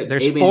 It's good.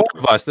 There's Abe 4 Answer.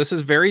 of us. This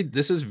is very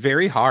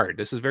hard.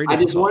 This is very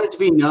difficult. I just want it to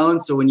be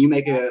known, so when you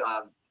make a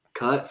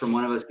cut from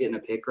one of us getting a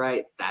pick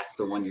right, that's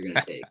the one you're going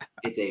to take.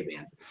 It's Abe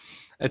Answer.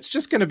 It's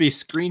just going to be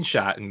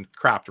screenshot and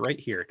cropped right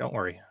here. Don't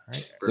worry. All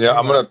right. Yeah,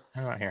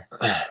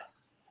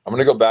 I'm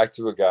gonna go back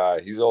to a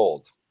guy. He's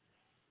old,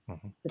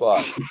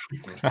 but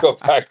go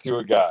back to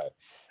a guy.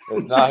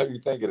 It's not who you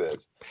think it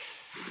is,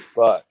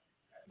 but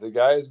the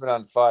guy has been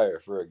on fire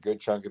for a good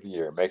chunk of the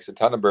year. Makes a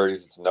ton of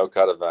birdies. It's a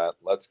no-cut event.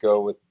 Let's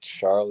go with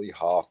Charlie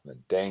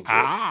Hoffman. Danger.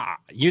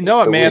 You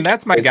know it, man.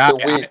 That's my guy.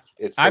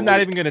 I'm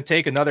not even going to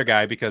take another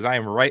guy because I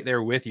am right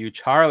there with you.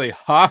 Charlie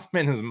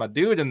Hoffman is my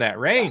dude in that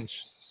range.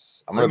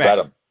 Yes. I'm going to bet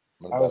him.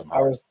 I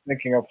was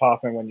thinking of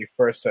Hoffman when you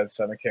first said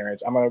 7K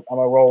range. I'm gonna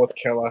roll with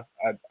Killa.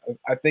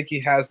 I think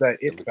he has that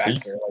it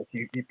factor. Like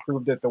he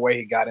proved it the way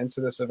he got into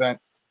this event.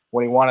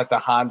 When he won at the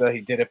Honda, he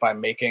did it by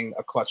making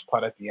a clutch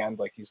putt at the end.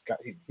 Like he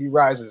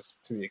rises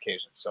to the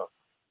occasion. So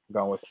I'm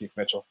going with Keith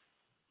Mitchell.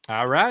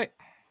 All right.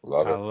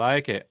 Love it. I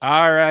like it.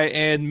 All right.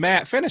 And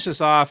Matt, finish us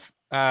off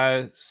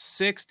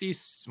 60,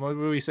 what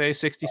would we say?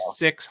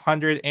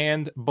 6,600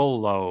 and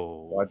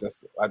below. Well,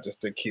 I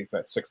just did Keith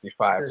at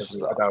 65.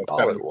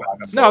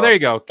 No, there you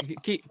go.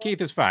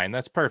 Keith is fine.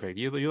 That's perfect.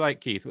 You like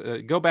Keith.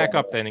 Go back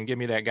up then and give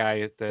me that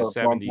guy at the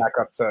 70. Back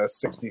up to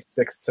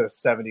 66 to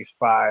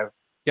 75.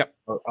 Yep.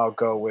 I'll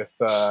go with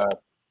Brian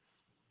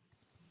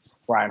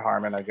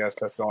Harmon. I guess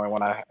that's the only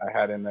one I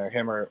had in there.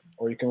 Him or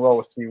you can roll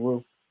with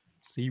Siwoo.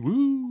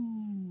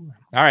 Siwoo.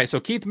 All right. So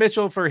Keith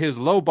Mitchell for his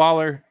low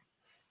baller.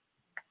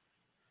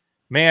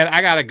 Man,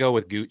 I got to go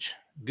with Gooch.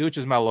 Gooch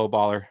is my low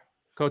baller.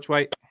 Coach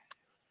White.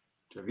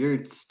 If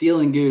you're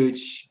stealing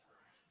Gooch,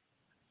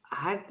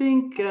 I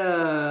think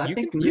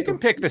you can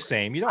pick the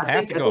same. You don't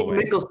have to go away. I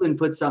think Mickelson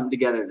put something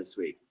together this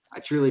week. I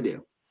truly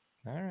do.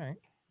 All right.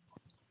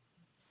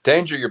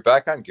 Danger, you're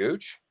back on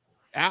Gooch?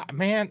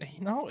 Man,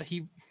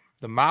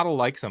 the model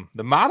likes him.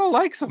 The model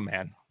likes him,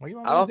 man. What do you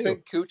want I don't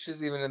think Gooch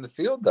is even in the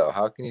field, though.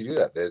 How can you do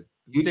that?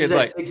 Gooch is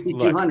at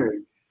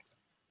 6,200.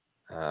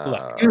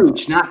 Look.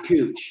 Gooch, not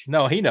Cooch.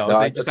 No, he knows.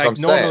 I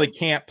normally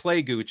can't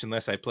play Gooch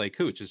unless I play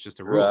Cooch. It's just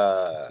a rule.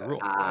 It's a rule.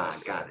 Got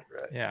it.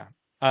 Right. Yeah.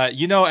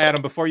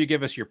 Adam, before you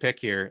give us your pick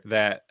here,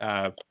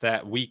 the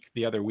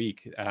other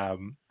week,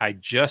 I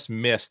just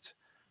missed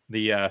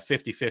the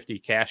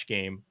 50-50 cash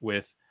game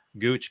with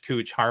Gooch,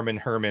 Cooch, Harmon,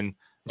 Herman,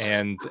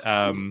 and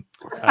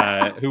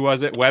who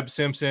was it? Webb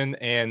Simpson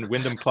and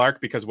Wyndham Clark,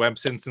 because Webb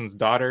Simpson's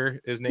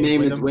daughter is named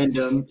Wyndham. Is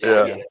Wyndham.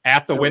 Yeah.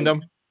 At the Wyndham.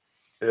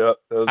 Yeah.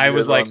 I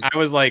was like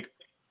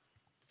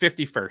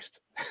 51st.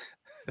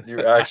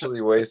 You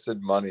actually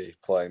wasted money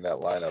playing that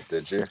lineup,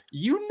 did you?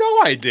 You know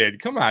I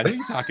did. Come on, who are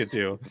you talking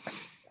to?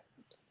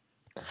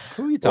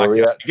 Who are you talking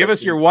to? Give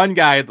us your one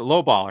guy, the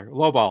low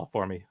ball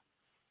for me.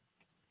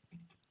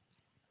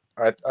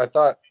 I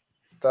thought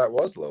that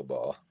was low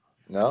ball.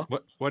 No.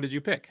 What did you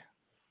pick?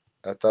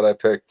 I thought I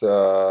picked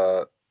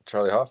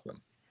Charlie Hoffman.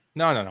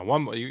 No.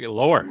 One you get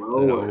lower.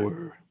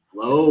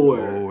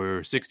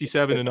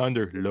 67 and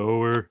under.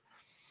 Lower.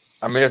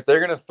 I mean, if they're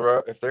gonna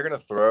throw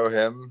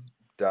him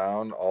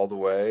down all the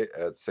way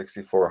at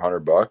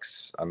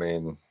 $6,400, I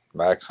mean,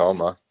 Max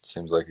Homa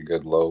seems like a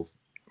good homie,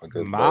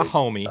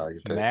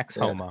 Max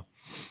Homa.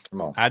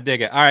 Come on. I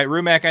dig it. All right,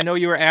 Rumac, I know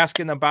you were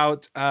asking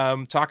about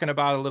talking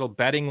about a little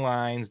betting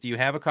lines. Do you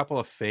have a couple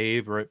of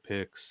favorite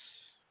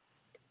picks?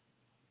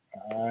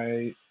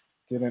 I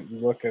didn't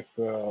look at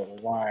the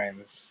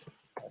lines.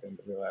 I didn't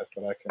realize,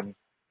 but I can.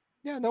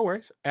 Yeah, no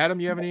worries. Adam,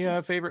 do you have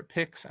any favorite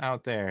picks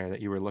out there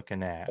that you were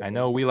looking at? I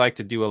know we like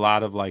to do a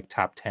lot of like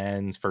top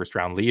 10s, first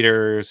round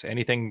leaders.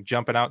 Anything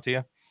jumping out to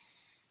you?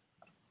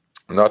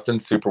 Nothing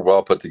super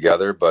well put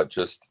together, but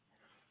just,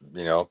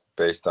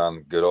 based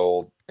on good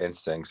old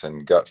instincts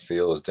and gut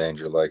feel, as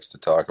Danger likes to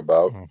talk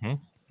about. Mm-hmm.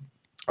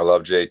 I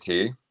love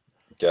JT.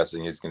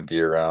 Guessing he's going to be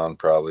around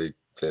probably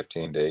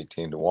 15 to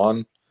 18 to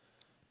 1.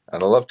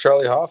 And I love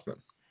Charlie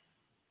Hoffman.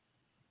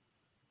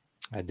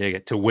 I dig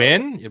it. To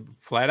win,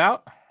 flat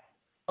out?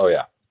 Oh,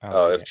 yeah.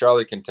 If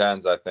Charlie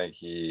contends, I think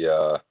he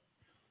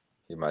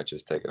might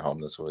just take it home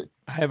this week.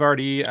 I have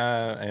already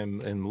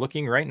am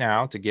looking right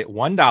now to get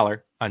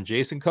 $1 on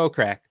Jason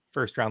Kokrak,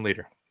 first round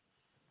leader.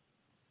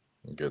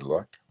 Good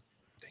luck.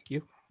 Thank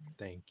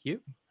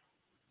you.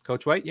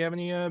 Coach White, you have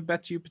any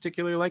bets you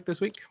particularly like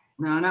this week?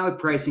 No, not with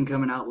pricing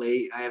coming out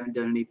late. I haven't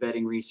done any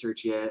betting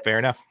research yet. Fair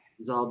enough.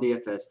 It's all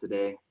DFS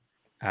today.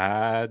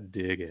 I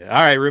dig it. All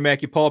right,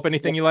 Rumac, you pull up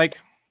anything you like?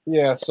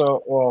 Yeah,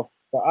 so,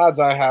 the odds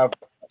I have,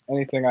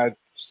 anything I'd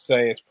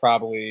say it's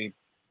probably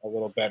a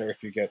little better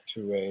if you get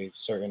to a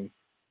certain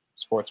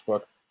sports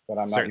book that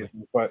I'm not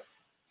using. But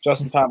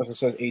Justin Thomas, it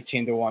says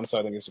 18 to 1, so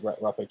I think it's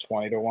roughly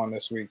 20 to 1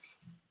 this week.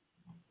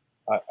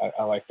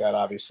 I like that,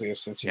 obviously,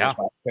 since he was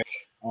my pick.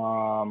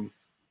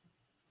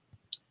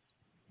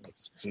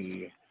 Let's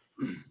see.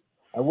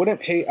 I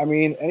wouldn't hate. I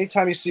mean,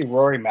 anytime you see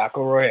Rory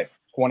McIlroy at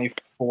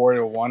 24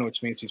 to 1,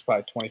 which means he's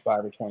probably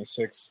 25 or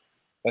 26,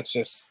 that's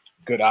just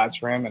good odds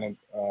for him. And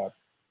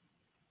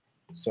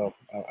so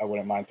I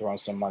wouldn't mind throwing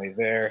some money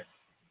there.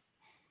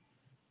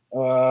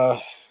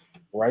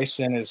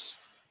 Bryson is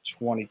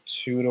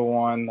 22 to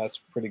 1. That's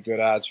pretty good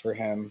odds for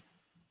him.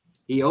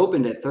 He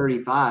opened at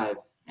 35.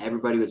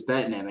 Everybody was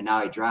betting him, and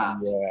now he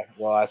dropped. Yeah,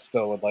 well, I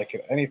still would like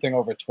it. Anything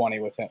over 20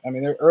 with him. I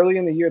mean, early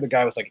in the year, the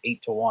guy was like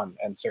 8 to 1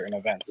 in certain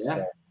events.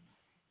 Yeah.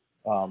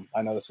 So,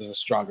 I know this is a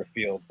stronger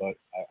field, but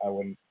I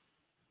wouldn't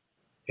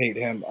hate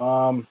him.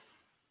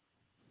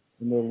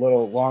 In the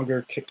little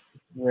longer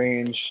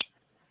range,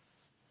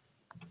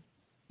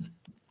 I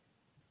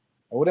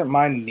wouldn't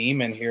mind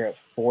Neiman here at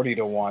 40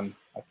 to 1.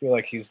 I feel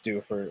like he's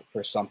due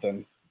for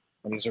something,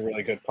 and he's a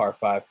really good par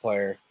 5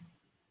 player.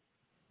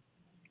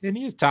 And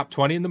he is top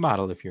 20 in the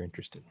model if you're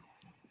interested.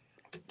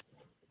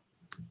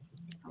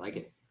 I like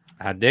it.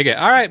 I dig it.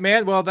 All right,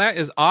 man. Well, that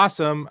is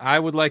awesome. I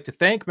would like to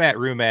thank Matt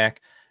Rumac,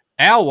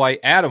 Al White,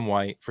 Adam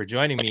White for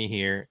joining me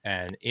here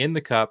and in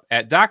the cup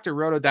at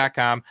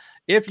drroto.com.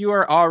 If you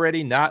are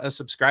already not a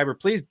subscriber,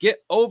 please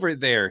get over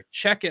there.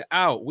 Check it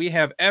out. We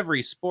have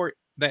every sport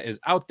that is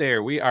out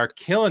there. We are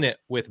killing it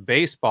with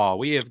baseball.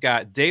 We have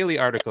got daily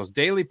articles,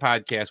 daily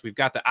podcasts. We've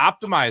got the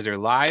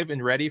Optimizer live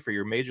and ready for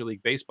your Major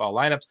League Baseball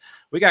lineups.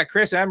 We got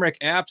Chris Emmerich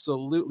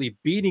absolutely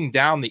beating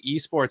down the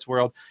esports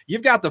world.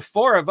 You've got the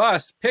four of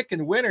us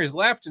picking winners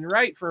left and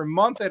right for a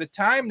month at a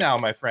time now,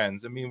 my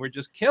friends. I mean, we're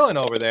just killing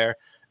over there.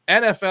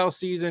 NFL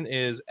season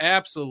is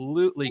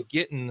absolutely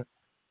getting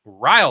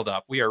riled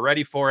up. We are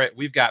ready for it.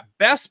 We've got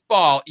best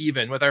ball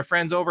even with our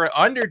friends over at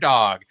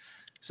Underdog.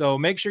 So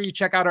make sure you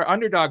check out our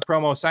Underdog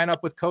promo. Sign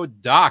up with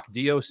code DOC,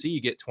 D-O-C.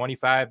 Get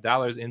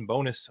 $25 in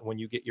bonus when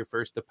you get your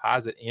first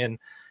deposit in.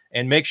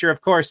 And make sure,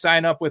 of course,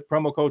 sign up with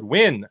promo code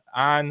WIN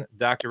on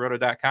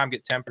drroto.com.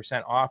 Get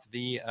 10% off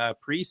the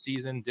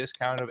preseason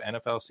discount of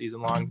NFL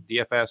season-long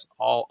DFS,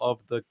 all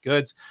of the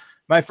goods.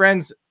 My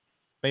friends,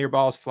 may your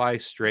balls fly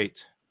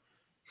straight.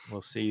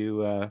 We'll see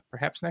you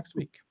perhaps next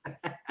week.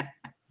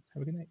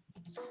 Have a good night.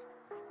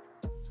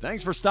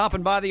 Thanks for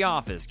stopping by the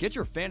office. Get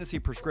your fantasy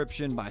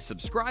prescription by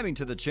subscribing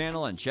to the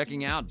channel and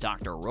checking out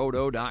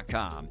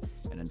drroto.com.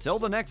 And until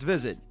the next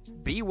visit,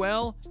 be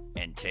well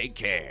and take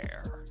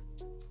care.